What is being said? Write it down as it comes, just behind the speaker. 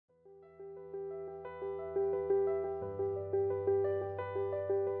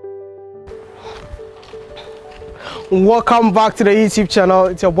Welcome back to the YouTube channel.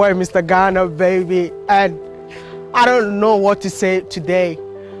 It's your boy Mr. Ghana, baby, and I don't know what to say today,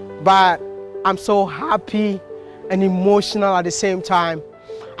 but I'm so happy and emotional at the same time.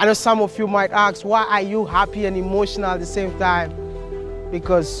 I know some of you might ask, why are you happy and emotional at the same time?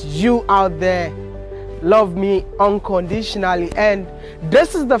 Because you out there love me unconditionally, and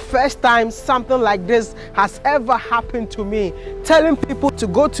this is the first time something like this has ever happened to me. Telling people to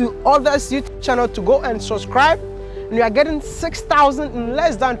go to others' YouTube channel to go and subscribe, and you are getting 6,000 in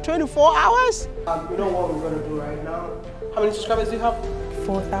less than 24 hours. You know what we're gonna do right now? How many subscribers do you have?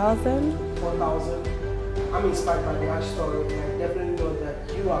 4,000. 4,000. I'm inspired by your story, and I definitely know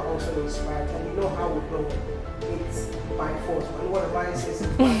that you are also inspired, and you know how we go. It's by force. And what Amaya says is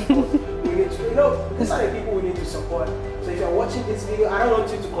by force. We need to, these are the people we need to support. So if you're watching this video, I don't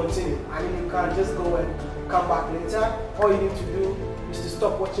want you to continue. I mean, you can't just go and come back later. All you need to do is to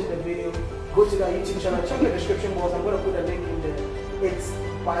stop watching the video, go to their YouTube channel, check the description box. I'm going to put a link in there. It's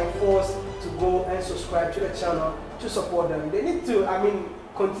by force to go and subscribe to the channel to support them. They need to,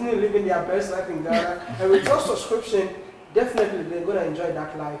 continue living their best life in Ghana. And with your subscription, definitely they're going to enjoy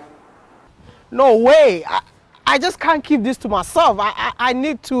that life. No way. I just can't keep this to myself. I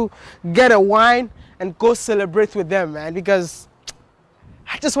need to get a wine and go celebrate with them, man, because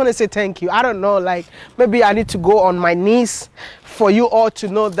I just want to say thank you. I don't know, maybe I need to go on my knees for you all to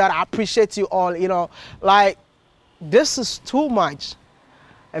know that I appreciate you all, this is too much.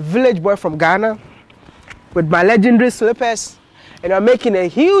 A village boy from Ghana with my legendary slippers, and I'm making a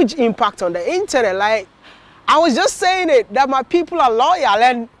huge impact on the internet. I was just saying it, that my people are loyal,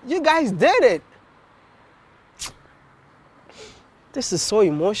 and you guys did it. This is so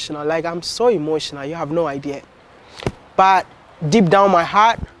emotional. I'm so emotional. You have no idea. But deep down my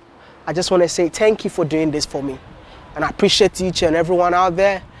heart, I just want to say thank you for doing this for me. And I appreciate each and everyone out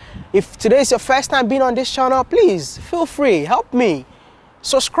there. If today is your first time being on this channel, please feel free, help me.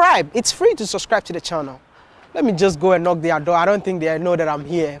 Subscribe. It's free to subscribe to the channel. Let me just go and knock their door. I don't think they know that I'm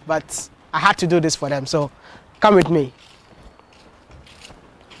here, but I had to do this for them. So come with me.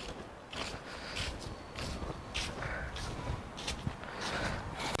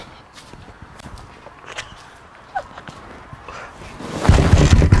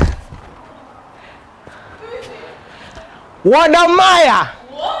 WODEMAYA!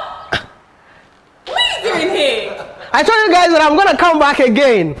 What? What are you doing here? I told you guys that I'm gonna come back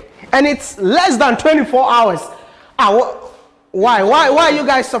again, and it's less than 24 hours. Why are you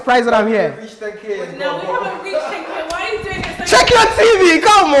guys surprised that I'm here? No, we haven't reached 10K. Why are you doing this? Check your TV,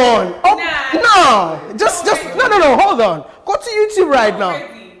 come on! Nah. No, just no, hold on. Go to YouTube right now.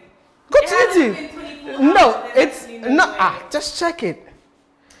 Go to YouTube. No, it's not. Just check it.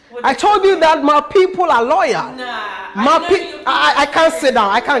 I told you that my people are loyal. Nah. I can't sit down.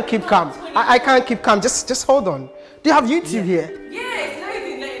 I can't keep calm. I can't keep calm. Just hold on. Do you have YouTube here? Yeah, it's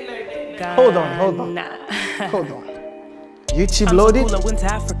loading. Hold on. Hold on. YouTube loaded.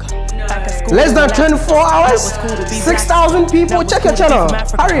 Less than 24 hours. 6,000 people. Check your channel.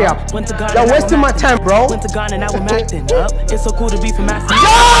 Hurry up. You're wasting my time, bro. It's so cool to be from Africa.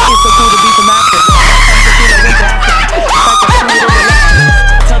 It's so cool to be from Africa.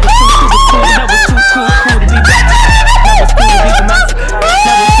 Tell the truth, it was cool. That was too cool to be back. That was cool to be from Africa.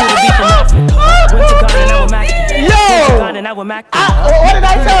 That was cool to be from Africa. Went to Ghana, now we're Mackin. Went to Ghana, now we're Mackin. What did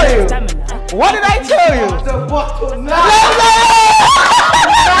I tell you? What did I tell you?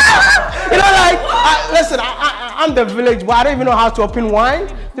 Listen, I'm the village boy. I don't even know how to open wine.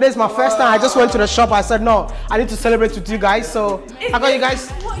 Today's my first time. I just went to the shop. I said, no, I need to celebrate with you guys. So I got you guys.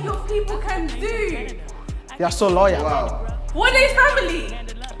 What your people can do. They are so loyal. Wow. What is family?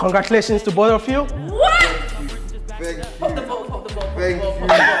 Congratulations to both of you. What? Thank you. Pop the ball. Thank you.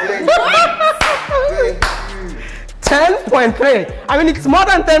 10.3. It's more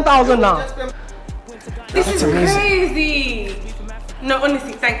than 10,000 now. This is crazy. No,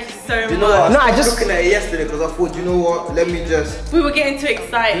 honestly, thank you so much. You know what? I was looking at it yesterday because I thought, you know what? Let me just. We were getting too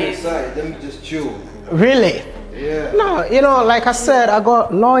excited. Let me just chill. Really? Yeah. No, like I said, I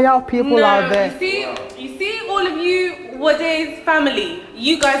got loyal people out there. You see, all of you, Wode's family.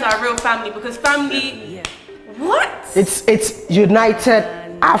 You guys are a real family because family. What? It's United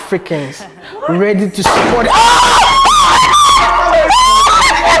Africans ready to support it.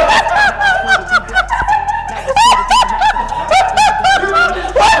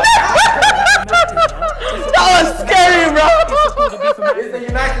 That was scary, bro. It's the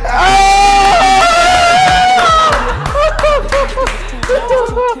United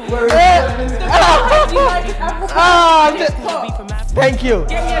Thank you.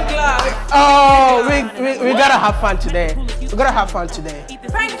 Get me a glass. Oh, we gotta have fun today. We're gonna have fun today.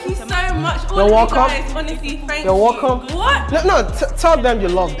 Thank you so much. All You're of welcome. You guys, honestly, thank You're you. welcome. What? No, tell them you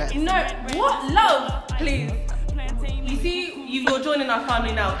love them. No, what? Love, please. You see, you're joining our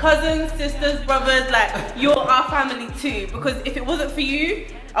family now. Cousins, sisters, brothers, like, you're our family too. Because if it wasn't for you,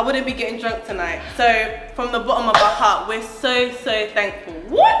 I wouldn't be getting drunk tonight. So, from the bottom of our heart, we're so thankful.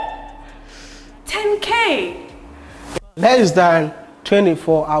 What? 10K? Less than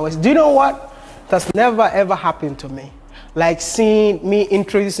 24 hours. Do you know what? That's never ever happened to me. Like seeing me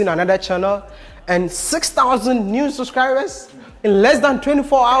introducing another channel and 6,000 new subscribers in less than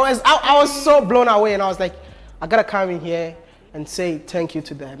 24 hours. I was so blown away, and I was like, I gotta come in here and say thank you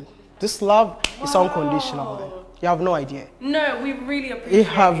to them. This love is unconditional, man. You have no idea. No, we really appreciate it. You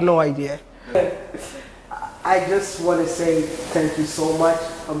have no idea. I just want to say thank you so much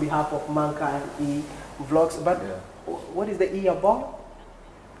on behalf of Manka and E Vlogs. But what is the E about?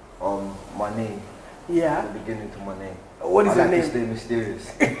 My name. Yeah. The beginning to my name. What is your name? I like to stay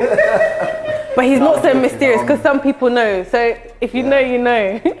mysterious. But he's not so mysterious because some people know. So if you know, you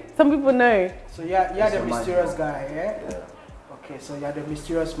know. Some people know. So you're the mysterious guy, yeah? Okay, so you're the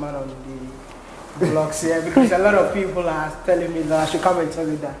mysterious man on the vlogs here, because a lot of people are telling me that I should come and tell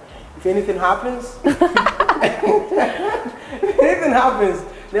you that if anything happens,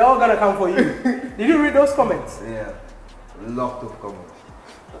 they're all gonna come for you. Did you read those comments? Yeah, a lot of comments.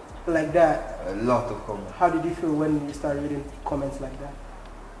 Like that? A lot of comments. How did you feel when you started reading comments like that?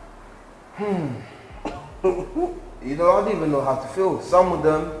 You know, I don't even know how to feel. Some of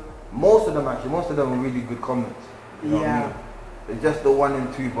them, most of them are really good comments. You know what I mean? It's just the 1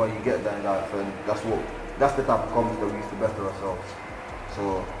 and 2, but you get that in life, and that's the type of comments that we use to better ourselves.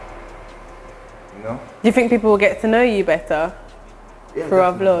 So, you know? Do you think people will get to know you better through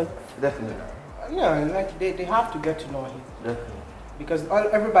our vlog? Definitely. Yeah, like they have to get to know you. Definitely. Because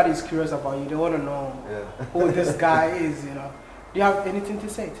everybody is curious about you. They want to know who this guy is, you know. Do you have anything to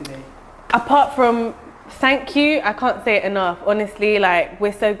say today? Apart from thank you, I can't say it enough. Honestly, like,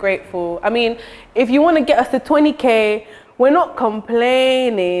 we're so grateful. I mean, if you want to get us to 20K, we're not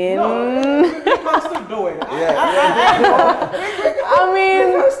complaining. No, we can still do it. I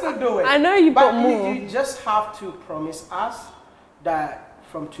mean, we can still do it. I know you got more. You just have to promise us that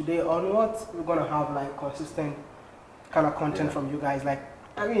from today onwards, we're gonna have like consistent kind of content from you guys. Like,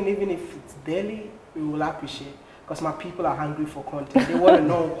 I mean, even if it's daily, we will appreciate. Because my people are hungry for content. They want to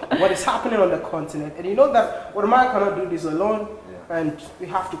know what is happening on the continent. And you know that WODEMAYA cannot do this alone. And we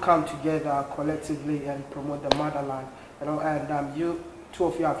have to come together collectively and promote the motherland. You know, and you, two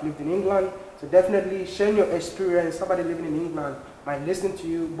of you have lived in England. So definitely share your experience. Somebody living in England might listen to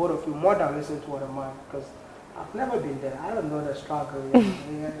you, both of you, more than listen to WODEMAYA. Because I've never been there. I don't know the struggle.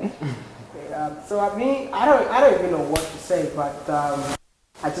 So I mean, I don't even know what to say, but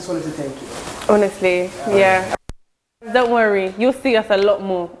I just wanted to thank you. Honestly, yeah. Don't worry, you'll see us a lot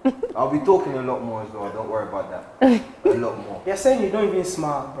more. I'll be talking a lot more as well, don't worry about that. A lot more. They're saying you don't even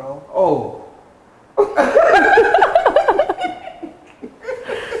smile, bro. Oh.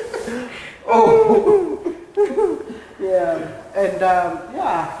 Oh. Yeah, and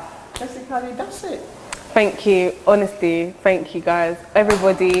yeah, basically that's it. Thank you, honestly, thank you guys.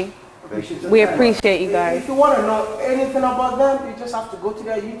 Everybody, we appreciate you guys. If you want to know anything about them, you just have to go to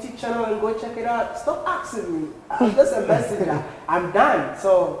their YouTube channel and go check it out. Stop asking me. I'm just a messenger. I'm done.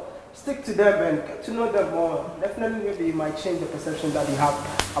 So stick to them and get to know them more. Definitely, maybe you might change the perception that you have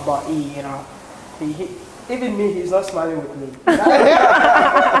about E. You know, even me, he's not smiling with me.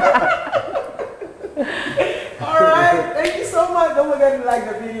 Alright, thank you so much. Don't forget to like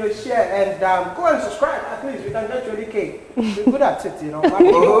the video, share, and go and subscribe. At least we can get 20K. We're good at it, you know.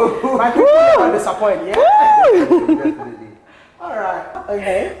 My people never disappoint, yeah? Definitely. Alright,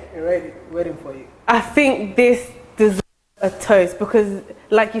 okay, you're ready, waiting for you. I think this deserves a toast because,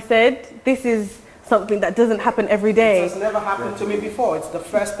 like you said, this is something that doesn't happen every day. It has never happened to me before. It's the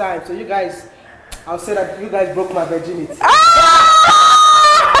first time. So you guys, I'll say that you guys broke my virginity.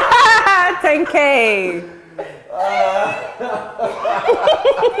 10K.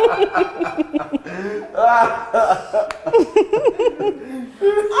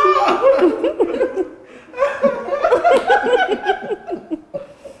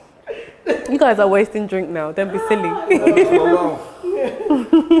 You guys are wasting drink now. Don't be silly.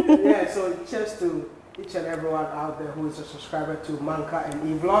 Yeah, so cheers to each and everyone out there who is a subscriber to Manka and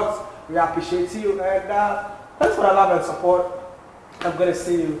E Vlogs. We appreciate you, and thanks for the love and support. I'm gonna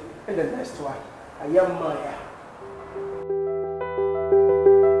see you in the next one. Aiyawodemaya.